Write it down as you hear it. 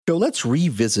So let's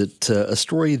revisit a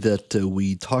story that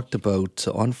we talked about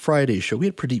on Friday's show. We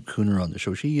had Pradeep Kunar on the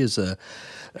show. She is a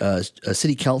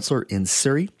city councillor in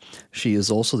Surrey. She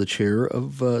is also the chair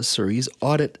of Surrey's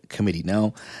audit committee.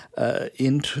 Now,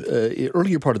 in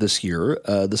earlier part of this year,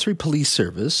 the Surrey Police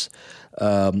Service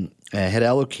had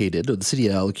allocated, or the city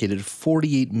had allocated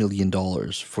 $48 million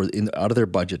out of their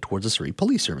budget towards the Surrey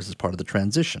Police Service as part of the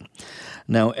transition.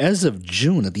 Now, as of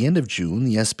June, at the end of June,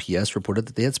 the SPS reported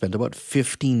that they had spent about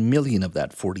 $15 million of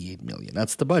that $48 million.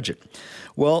 That's the budget.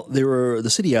 Well, the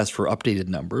city asked for updated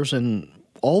numbers, and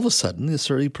all of a sudden, the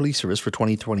Surrey Police Service for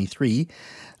 2023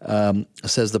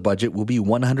 says the budget will be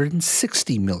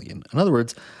 $160 million. In other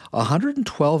words, a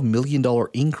 $112 million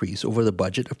increase over the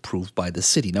budget approved by the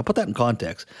city. Now, put that in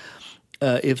context.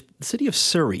 If the city of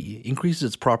Surrey increases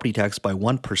its property tax by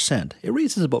 1%, it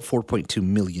raises about $4.2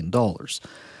 million.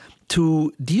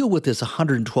 To deal with this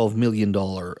 $112 million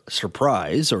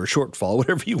surprise or shortfall,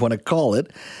 whatever you want to call it,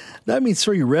 that means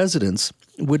Surrey residents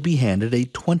would be handed a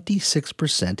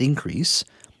 26% increase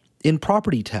in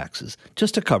property taxes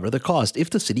just to cover the cost if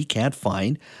the city can't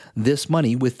find this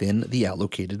money within the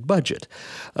allocated budget.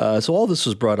 So all this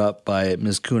was brought up by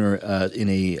Ms. Kunar in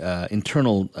a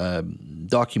internal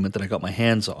document that I got my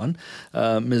hands on.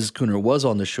 Ms. Kunar was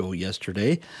on the show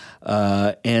yesterday,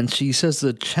 and she says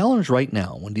the challenge right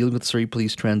now when dealing with the Surrey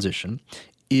Police transition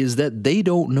is that they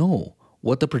don't know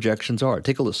what the projections are.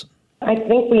 Take a listen. I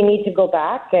think we need to go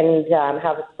back and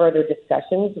have further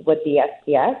discussions with the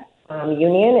SPS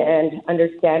union and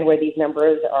understand where these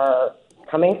numbers are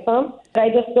coming from. But I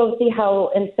just don't see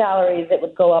how in salaries it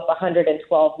would go up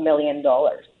 $112 million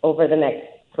over the next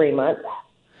 3 months.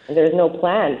 And there's no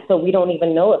plan, so we don't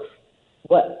even know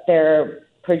what their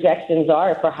projections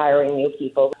are for hiring new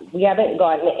people. We haven't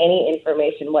gotten any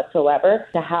information whatsoever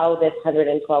to how this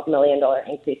 $112 million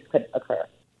increase could occur.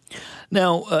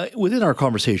 Now, within our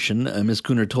conversation, Ms.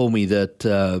 Kunar told me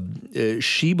that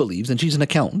she believes, and she's an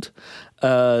accountant,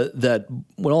 that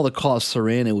when all the costs are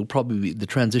in, the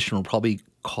transition will probably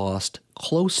cost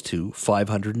close to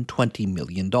 $520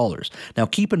 million. Now,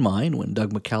 keep in mind, when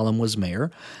Doug McCallum was mayor,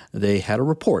 they had a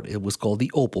report. It was called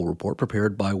the Opal Report,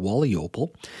 prepared by Wally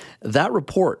Opal. That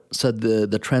report said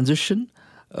the transition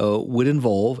would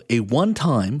involve a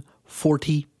one-time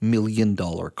 $40 million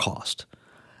cost.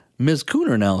 Ms.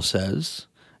 Kunar now says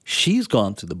she's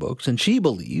gone through the books and she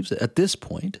believes that at this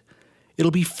point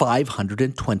it'll be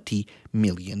 $520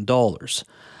 million.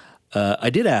 I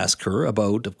did ask her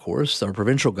about, of course, our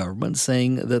provincial government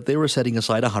saying that they were setting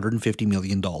aside $150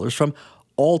 million from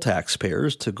all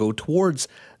taxpayers to go towards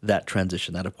that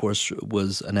transition. That, of course,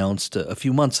 was announced a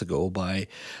few months ago by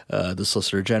the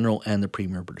Solicitor General and the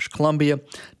Premier of British Columbia.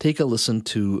 Take a listen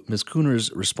to Ms.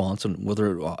 Kunar's response on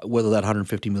whether that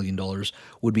 $150 million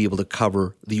would be able to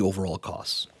cover the overall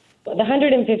costs. The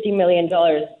 $150 million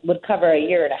would cover a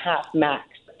year and a half max.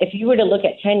 If you were to look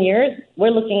at 10 years,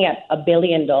 we're looking at $1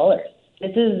 billion.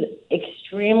 This is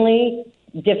extremely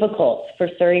difficult for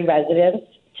Surrey residents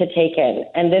to take in.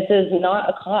 And this is not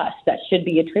a cost that should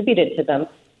be attributed to them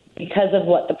because of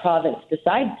what the province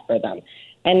decides for them.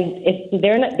 And if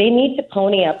they need to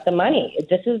pony up the money. If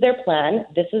this is their plan,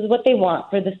 this is what they want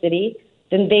for the city,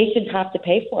 then they should have to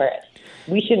pay for it.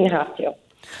 We shouldn't have to.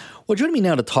 Well, joining me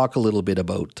now to talk a little bit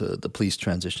about the police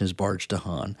transition is Barge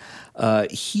Dahan.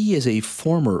 He is a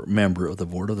former member of the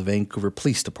board of the Vancouver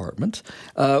Police Department.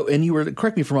 And you were,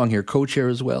 correct me if I'm wrong here, co-chair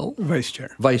as well? Vice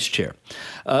chair. Vice chair.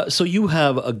 So you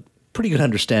have a pretty good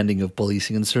understanding of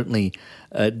policing and certainly,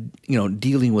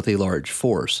 dealing with a large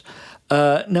force.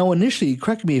 Now, initially,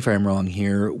 correct me if I'm wrong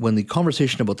here, when the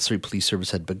conversation about the Surrey Police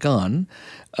Service had begun,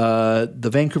 the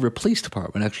Vancouver Police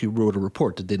Department actually wrote a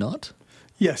report, did they not?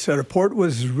 Yes, a report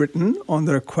was written on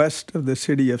the request of the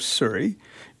City of Surrey.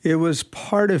 It was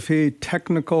part of a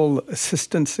technical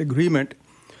assistance agreement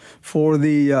for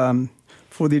the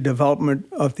development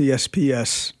of the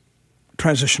SPS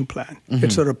transition plan. Mm-hmm.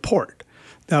 It's a report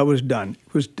that was done.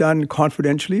 It was done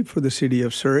confidentially for the City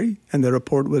of Surrey, and the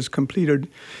report was completed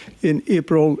in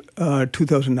April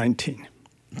 2019.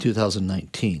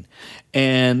 2019.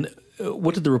 And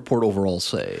what did the report overall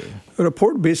say? The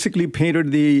report basically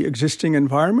painted the existing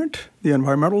environment, the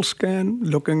environmental scan,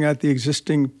 looking at the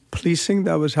existing policing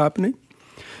that was happening,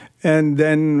 and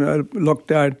then looked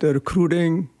at the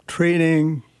recruiting,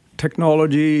 training,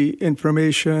 technology,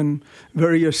 information,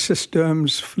 various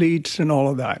systems, fleets, and all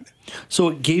of that. So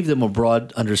it gave them a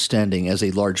broad understanding as a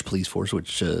large police force,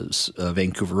 which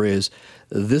Vancouver is.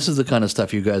 This is the kind of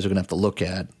stuff you guys are going to have to look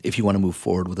at if you want to move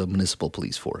forward with a municipal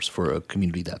police force for a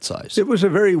community that size. It was a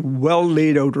very well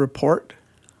laid out report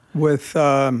with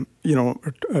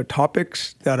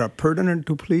topics that are pertinent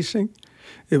to policing.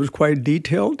 It was quite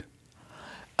detailed.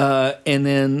 And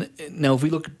then now, if we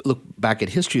look back at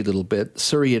history a little bit,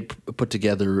 Surrey had put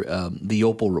together the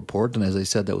Opal report, and as I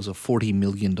said, that was a $40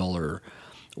 million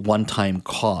one-time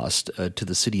cost to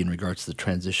the city in regards to the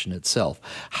transition itself.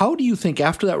 How do you think,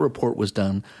 after that report was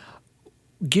done,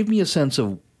 give me a sense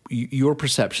of your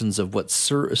perceptions of what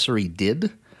Surrey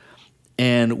did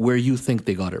and where you think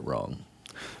they got it wrong?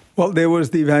 Well, there was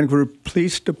the Vancouver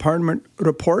Police Department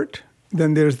report.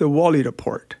 Then there's the Wally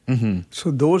report. Mm-hmm.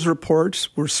 So those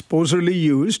reports were supposedly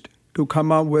used to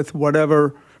come up with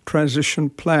whatever transition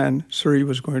plan Surrey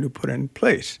was going to put in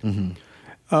place. Mm-hmm.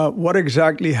 What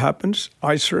exactly happens,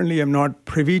 I certainly am not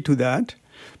privy to that.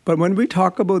 But when we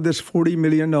talk about this $40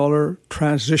 million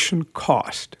transition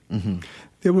cost, mm-hmm.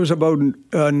 there was about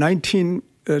 $19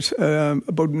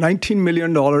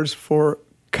 million for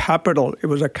capital. It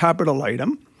was a capital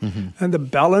item. Mm-hmm. And the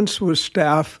balance was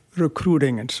staff,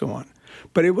 recruiting, and so on.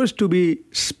 But it was to be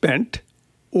spent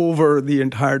over the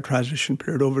entire transition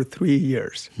period, over 3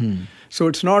 years. So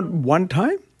it's not one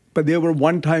time, but there were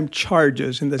one-time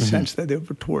charges in the sense that they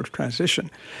were towards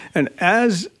transition. And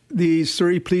as the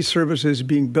Surrey Police Service is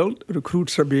being built,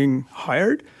 recruits are being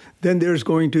hired, then there's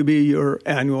going to be your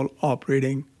annual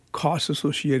operating costs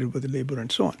associated with the labor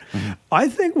and so on. I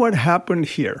think what happened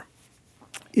here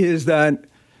is that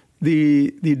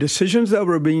the decisions that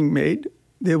were being made,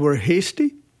 they were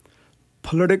hasty,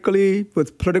 politically,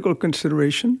 with political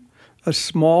consideration, a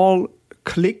small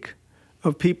clique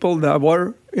of people that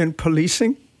were in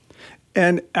policing,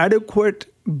 and adequate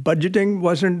budgeting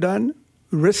wasn't done,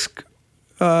 risks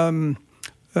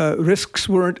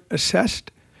weren't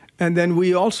assessed, and then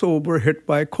we also were hit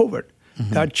by COVID.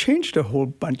 Mm-hmm. That changed a whole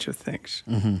bunch of things.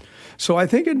 Mm-hmm. So I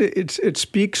think it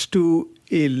speaks to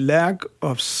a lack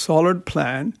of solid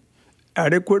plan,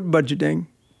 adequate budgeting,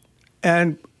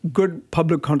 and good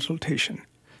public consultation.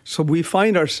 So we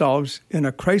find ourselves in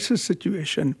a crisis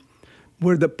situation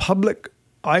where the public,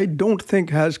 I don't think,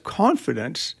 has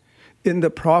confidence in the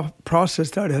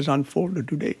process that has unfolded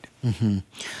to date.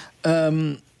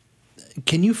 Mm-hmm.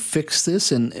 Can you fix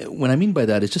this? And what I mean by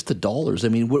that is just the dollars. I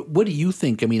mean, what do you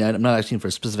think? I mean, I'm not asking for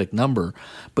a specific number,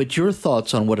 but your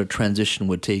thoughts on what a transition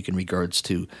would take in regards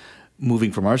to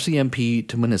moving from RCMP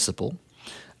to municipal.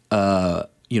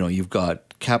 You've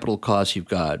got capital costs, you've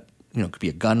got, it could be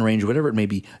a gun range, whatever it may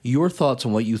be. Your thoughts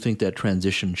on what you think that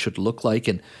transition should look like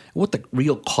and what the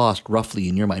real cost roughly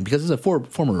in your mind, because as a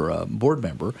former board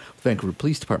member, Vancouver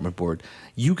Police Department Board,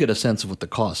 you get a sense of what the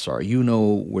costs are. You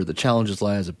know where the challenges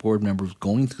lie as a board member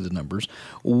going through the numbers.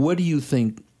 What do you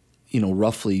think,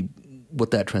 roughly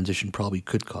what that transition probably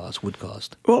would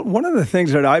cost? Well, one of the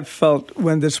things that I felt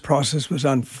when this process was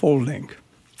unfolding,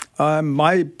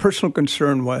 my personal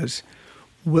concern was,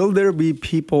 will there be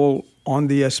people on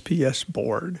the SPS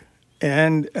board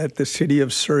and at the City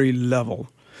of Surrey level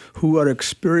who are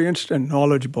experienced and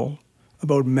knowledgeable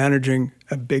about managing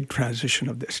a big transition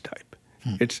of this type?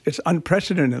 It's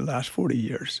unprecedented in the last 40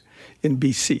 years in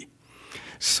BC.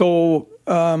 So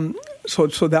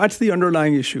that's the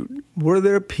underlying issue. Were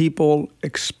there people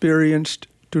experienced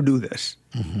to do this?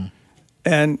 Mm-hmm.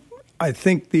 And I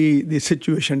think the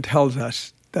situation tells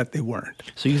us that they weren't.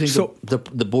 So you think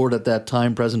the board at that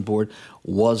time, present board,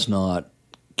 was not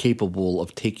capable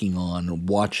of taking on,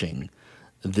 watching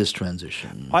this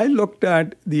transition? I looked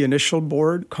at the initial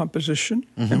board composition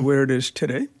and where it is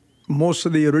today. Most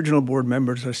of the original board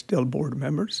members are still board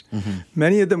members. Mm-hmm.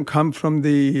 Many of them come from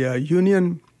the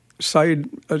union side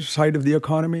of the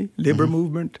economy, labor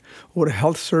movement, or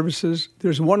health services.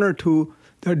 There's one or two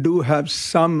that do have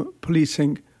some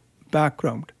policing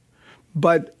background,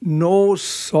 but no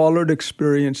solid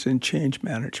experience in change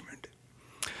management.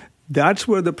 That's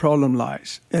where the problem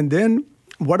lies. And then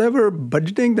whatever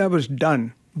budgeting that was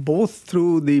done, both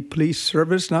through the police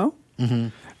service now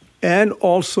and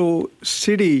also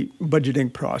city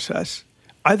budgeting process,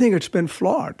 I think it's been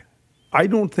flawed. I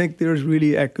don't think there's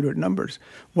really accurate numbers.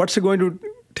 What's it going to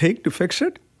take to fix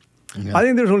it? Yeah. I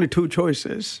think there's only two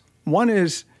choices. One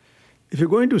is, if you're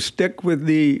going to stick with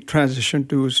the transition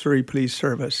to Surrey Police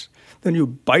Service, then you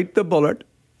bite the bullet,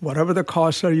 whatever the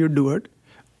costs are, you do it.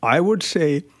 I would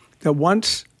say that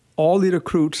once all the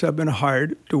recruits have been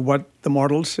hired to what the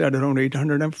model said, around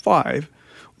 805,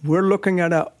 we're looking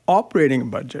at an operating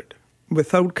budget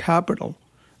without capital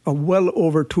of well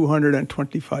over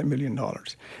 $225 million.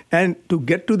 And to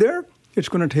get to there, it's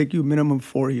going to take you minimum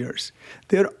 4 years.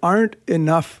 There aren't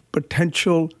enough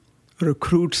potential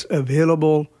recruits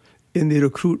available in the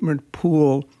recruitment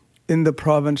pool in the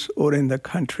province or in the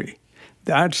country.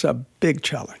 That's a big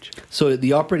challenge. So the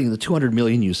 $200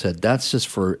 million you said, that's just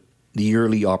for the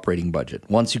yearly operating budget.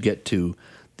 Once you get to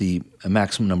the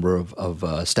maximum number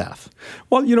of staff?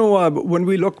 Well, when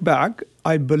we look back,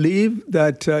 I believe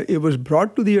that it was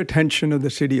brought to the attention of the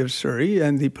City of Surrey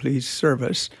and the police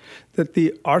service that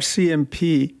the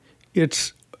RCMP,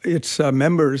 its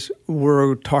members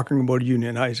were talking about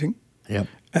unionizing. Yep.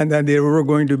 And that there were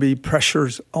going to be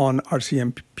pressures on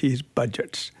RCMP's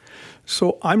budgets.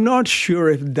 So I'm not sure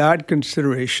if that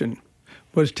consideration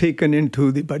was taken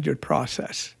into the budget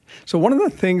process. So one of the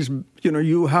things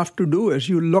you have to do is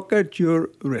you look at your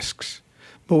risks,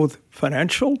 both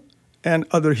financial and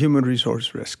other human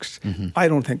resource risks. Mm-hmm. I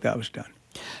don't think that was done.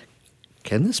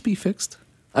 Can this be fixed?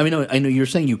 I mean, I know you're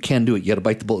saying you can do it. You got to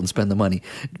bite the bullet and spend the money.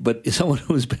 But as someone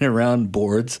who's been around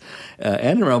boards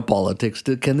and around politics,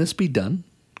 can this be done?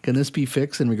 Can this be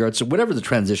fixed in regards to whatever the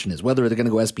transition is, whether they're going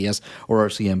to go SPS or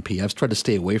RCMP? I've tried to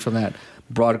stay away from that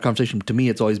broader conversation. To me,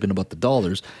 it's always been about the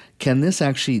dollars. Can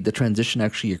the transition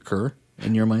actually occur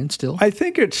in your mind still? I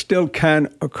think it still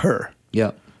can occur.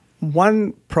 Yeah.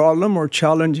 One problem or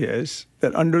challenge is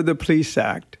that under the Police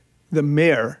Act, the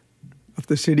mayor of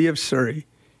the City of Surrey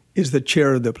is the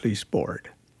chair of the police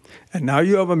board. And now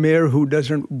you have a mayor who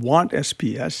doesn't want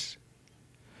SPS.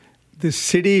 The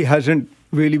city hasn't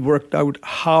really worked out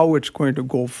how it's going to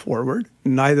go forward,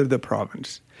 neither the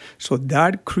province. So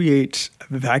that creates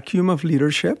a vacuum of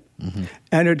leadership, mm-hmm.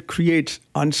 and it creates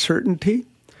uncertainty.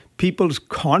 People's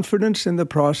confidence in the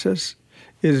process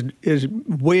is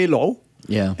way low.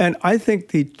 Yeah. And I think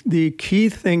the key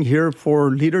thing here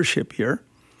for leadership here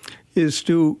is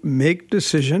to make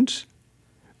decisions,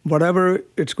 whatever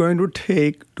it's going to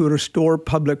take to restore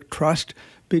public trust,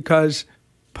 because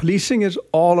policing is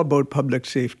all about public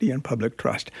safety and public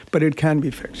trust, but it can be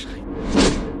fixed.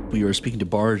 We were speaking to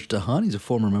Barj Dahan. He's a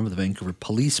former member of the Vancouver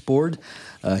Police Board.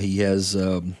 He has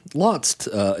lots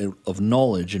of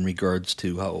knowledge in regards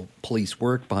to how police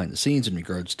work behind the scenes, in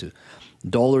regards to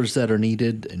dollars that are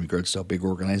needed, in regards to how big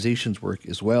organizations work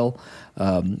as well.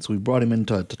 So we brought him in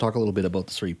to talk a little bit about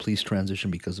the Surrey police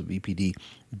transition, because the VPD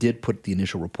did put the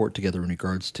initial report together in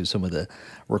regards to some of the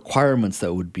requirements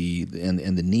that would be and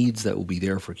the needs that will be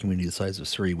there for a community the size of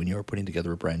Surrey when you are putting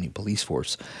together a brand new police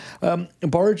force.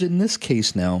 Barj, in this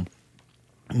case now,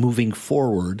 moving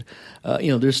forward,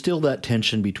 there's still that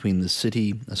tension between the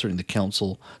city, certainly the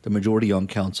council, the majority on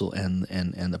council, and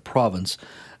the province.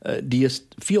 Do you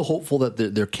feel hopeful that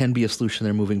there can be a solution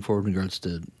there moving forward in regards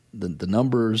to the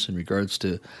numbers, in regards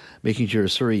to making sure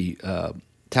Surrey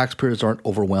taxpayers aren't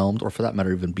overwhelmed, or for that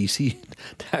matter, even BC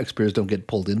taxpayers don't get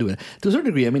pulled into it? To a certain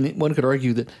degree, I mean, one could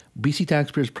argue that BC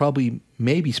taxpayers probably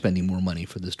may be spending more money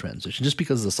for this transition just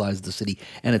because of the size of the city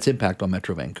and its impact on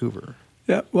Metro Vancouver.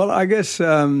 Yeah, well, I guess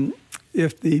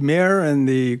if the mayor and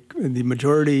the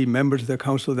majority members of the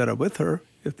council that are with her,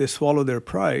 if they swallow their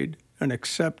pride and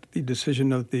accept the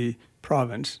decision of the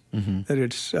province, mm-hmm. that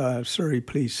it's Surrey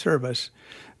Police Service,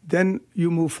 then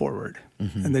you move forward.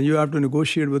 Mm-hmm. And then you have to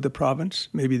negotiate with the province.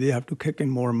 Maybe they have to kick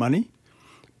in more money,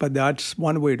 but that's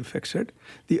one way to fix it.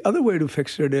 The other way to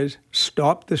fix it is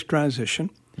stop this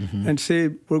transition, mm-hmm. and say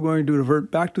we're going to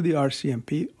revert back to the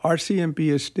RCMP.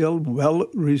 RCMP is still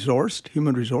well-resourced,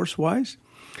 human resource-wise.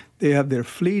 They have their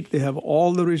fleet. They have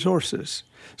all the resources.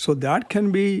 So that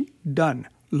can be done.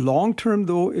 Long-term,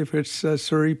 though, if it's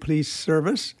Surrey Police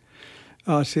Service,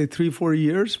 say 3-4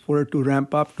 years for it to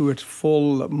ramp up to its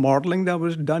full modeling that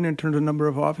was done in terms of number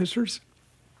of officers,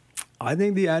 I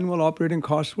think the annual operating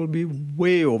costs will be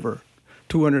way over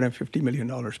 $250 million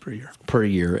per year. Per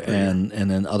year, and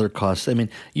then other costs. I mean,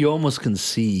 you almost can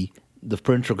see the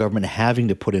provincial government having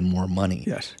to put in more money,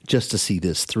 yes, just to see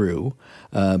this through,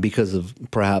 because of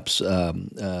perhaps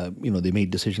they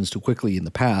made decisions too quickly in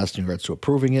the past in regards to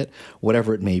approving it,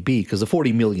 whatever it may be. Because the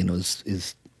 $40 million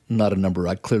is not a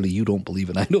number clearly you don't believe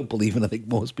in. I don't believe in. I think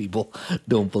most people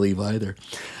don't believe either.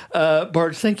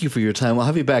 Bart, thank you for your time. I'll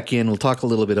have you back in. We'll talk a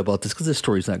little bit about this because this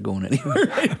story's not going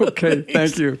anywhere. Okay,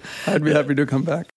 thank you. I'd be happy to come back.